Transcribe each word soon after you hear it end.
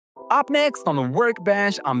Up next on the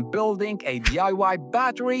workbench, I'm building a DIY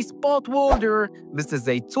battery spot welder. This is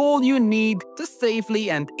a tool you need to safely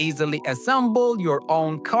and easily assemble your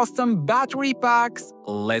own custom battery packs.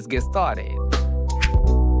 Let's get started.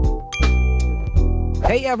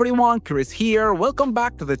 Hey everyone, Chris here. Welcome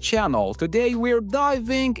back to the channel. Today we're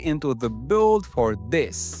diving into the build for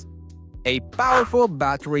this, a powerful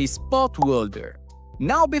battery spot welder.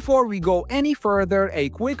 Now before we go any further, a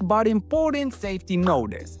quick but important safety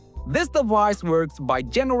notice. This device works by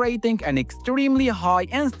generating an extremely high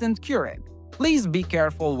instant current. Please be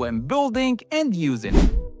careful when building and using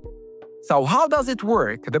it. So how does it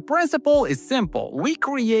work? The principle is simple. We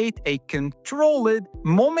create a controlled,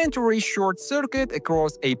 momentary short circuit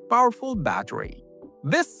across a powerful battery.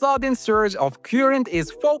 This sudden surge of current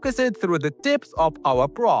is focused through the tips of our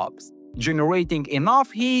probes, generating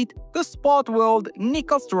enough heat to spot weld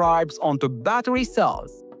nickel stripes onto battery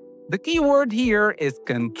cells. The key word here is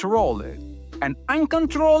controlled. An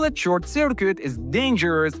uncontrolled short circuit is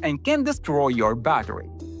dangerous and can destroy your battery.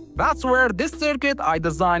 That's where this circuit I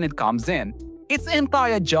designed comes in. Its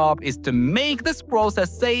entire job is to make this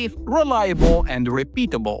process safe, reliable, and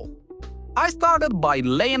repeatable. I started by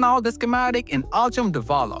laying out the schematic in Altium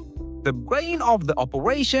develop. The brain of the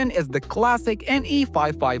operation is the classic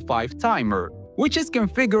NE555 timer, which is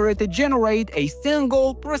configured to generate a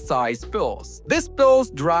single precise pulse. This pulse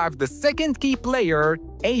drives the second key player,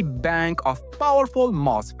 a bank of powerful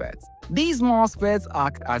MOSFETs. These MOSFETs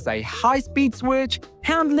act as a high-speed switch,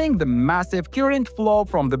 handling the massive current flow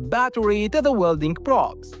from the battery to the welding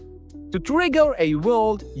probes. To trigger a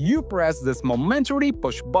weld, you press this momentary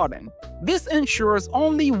push button. This ensures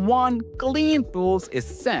only one clean pulse is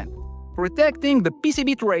sent, protecting the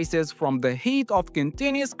PCB traces from the heat of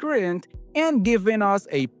continuous current and giving us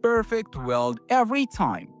a perfect weld every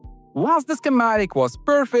time. Once the schematic was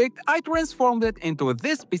perfect, I transformed it into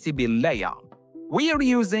this PCB layout. We are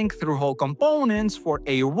using through-hole components for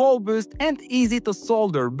a robust and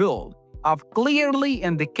easy-to-solder build. I've clearly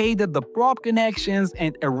indicated the probe connections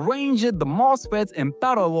and arranged the MOSFETs in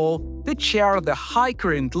parallel to share the high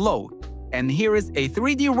current load. And here is a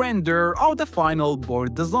 3D render of the final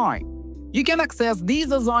board design. You can access these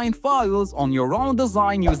design files on your own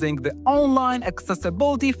design using the online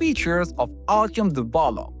accessibility features of Altium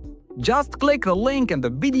Develop. Just click the link in the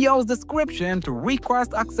video's description to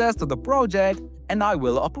request access to the project and I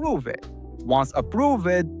will approve it. Once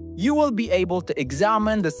approved, you will be able to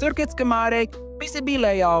examine the circuit schematic, PCB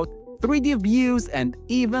layout, 3D views, and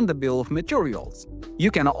even the bill of materials. You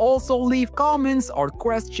can also leave comments or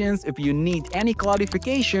questions if you need any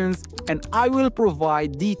clarifications, and I will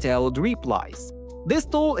provide detailed replies. This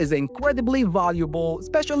tool is incredibly valuable,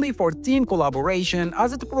 especially for team collaboration,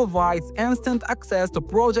 as it provides instant access to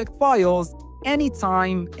project files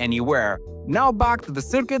anytime, anywhere. Now back to the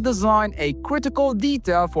circuit design. A critical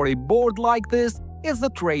detail for a board like this is the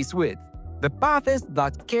trace width. The paths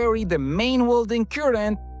that carry the main welding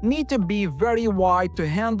current need to be very wide to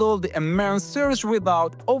handle the immense surge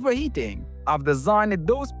without overheating. I've designed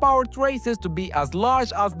those power traces to be as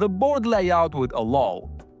large as the board layout would allow.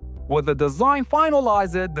 With the design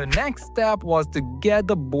finalized, the next step was to get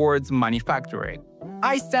the boards manufactured.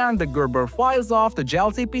 I sent the Gerber files off to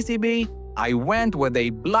JLCPCB. I went with a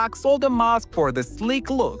black solder mask for the sleek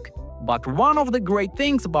look. But one of the great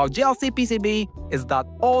things about JLCPCB is that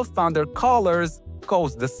all standard colors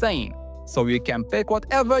cost the same, so you can pick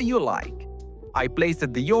whatever you like. I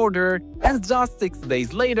placed the order, and just 6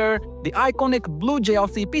 days later, the iconic blue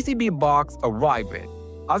JLCPCB box arrived.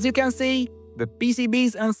 As you can see, the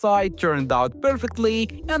PCBs inside turned out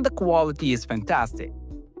perfectly and the quality is fantastic.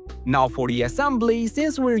 Now for the assembly,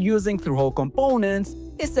 since we're using through-hole components,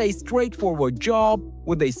 it's a straightforward job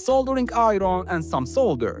with a soldering iron and some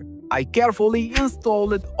solder. I carefully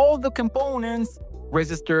installed all the components,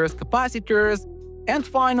 resistors, capacitors, and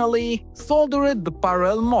finally soldered the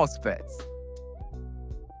parallel MOSFETs.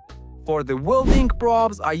 For the welding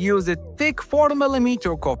probes, I used thick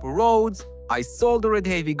 4mm copper rods. I soldered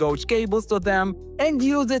heavy gauge cables to them and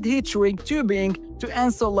used heat shrink tubing to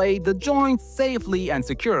insulate the joints safely and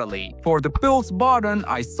securely. For the pulse button,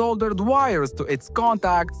 I soldered wires to its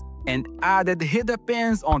contacts and added header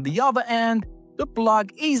pins on the other end to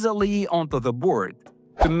plug easily onto the board.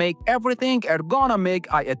 To make everything ergonomic,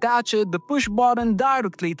 I attached the push button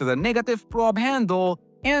directly to the negative probe handle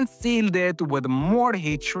and sealed it with more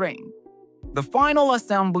heat shrink. The final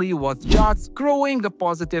assembly was just screwing the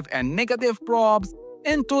positive and negative probes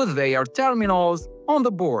into their terminals on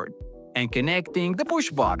the board and connecting the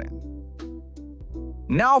push button.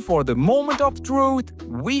 Now for the moment of truth,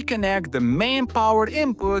 we connect the main power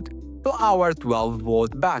input to our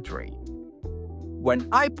 12-volt battery. When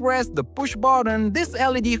I press the push button, this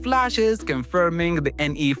LED flashes confirming the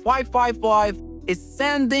NE555 is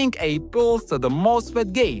sending a pulse to the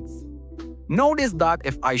MOSFET gates. Notice that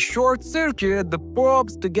if I short-circuit the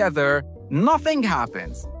probes together, nothing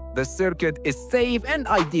happens. The circuit is safe and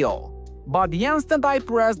ideal. But the instant I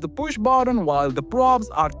press the push button while the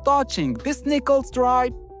probes are touching this nickel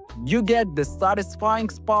stripe, you get the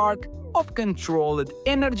satisfying spark of controlled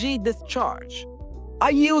energy discharge. I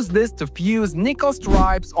use this to fuse nickel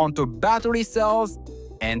stripes onto battery cells,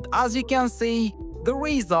 and as you can see, the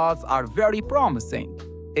results are very promising.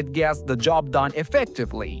 It gets the job done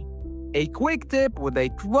effectively. A quick tip: with a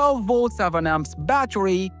 12-volt 7A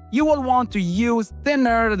battery, you will want to use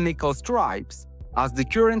thinner nickel stripes, as the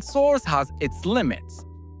current source has its limits.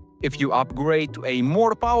 If you upgrade to a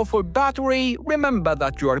more powerful battery, remember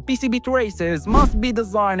that your PCB traces must be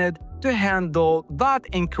designed to handle that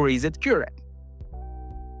increased current.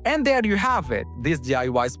 And there you have it. This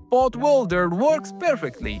DIY spot welder works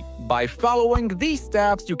perfectly. By following these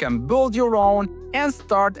steps, you can build your own and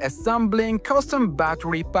start assembling custom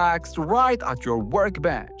battery packs right at your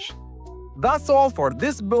workbench. That's all for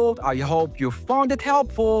this build. I hope you found it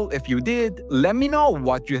helpful. If you did, let me know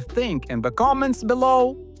what you think in the comments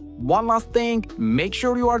below. One last thing, make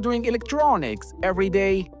sure you are doing electronics every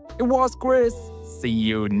day. It was Chris. See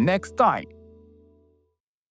you next time.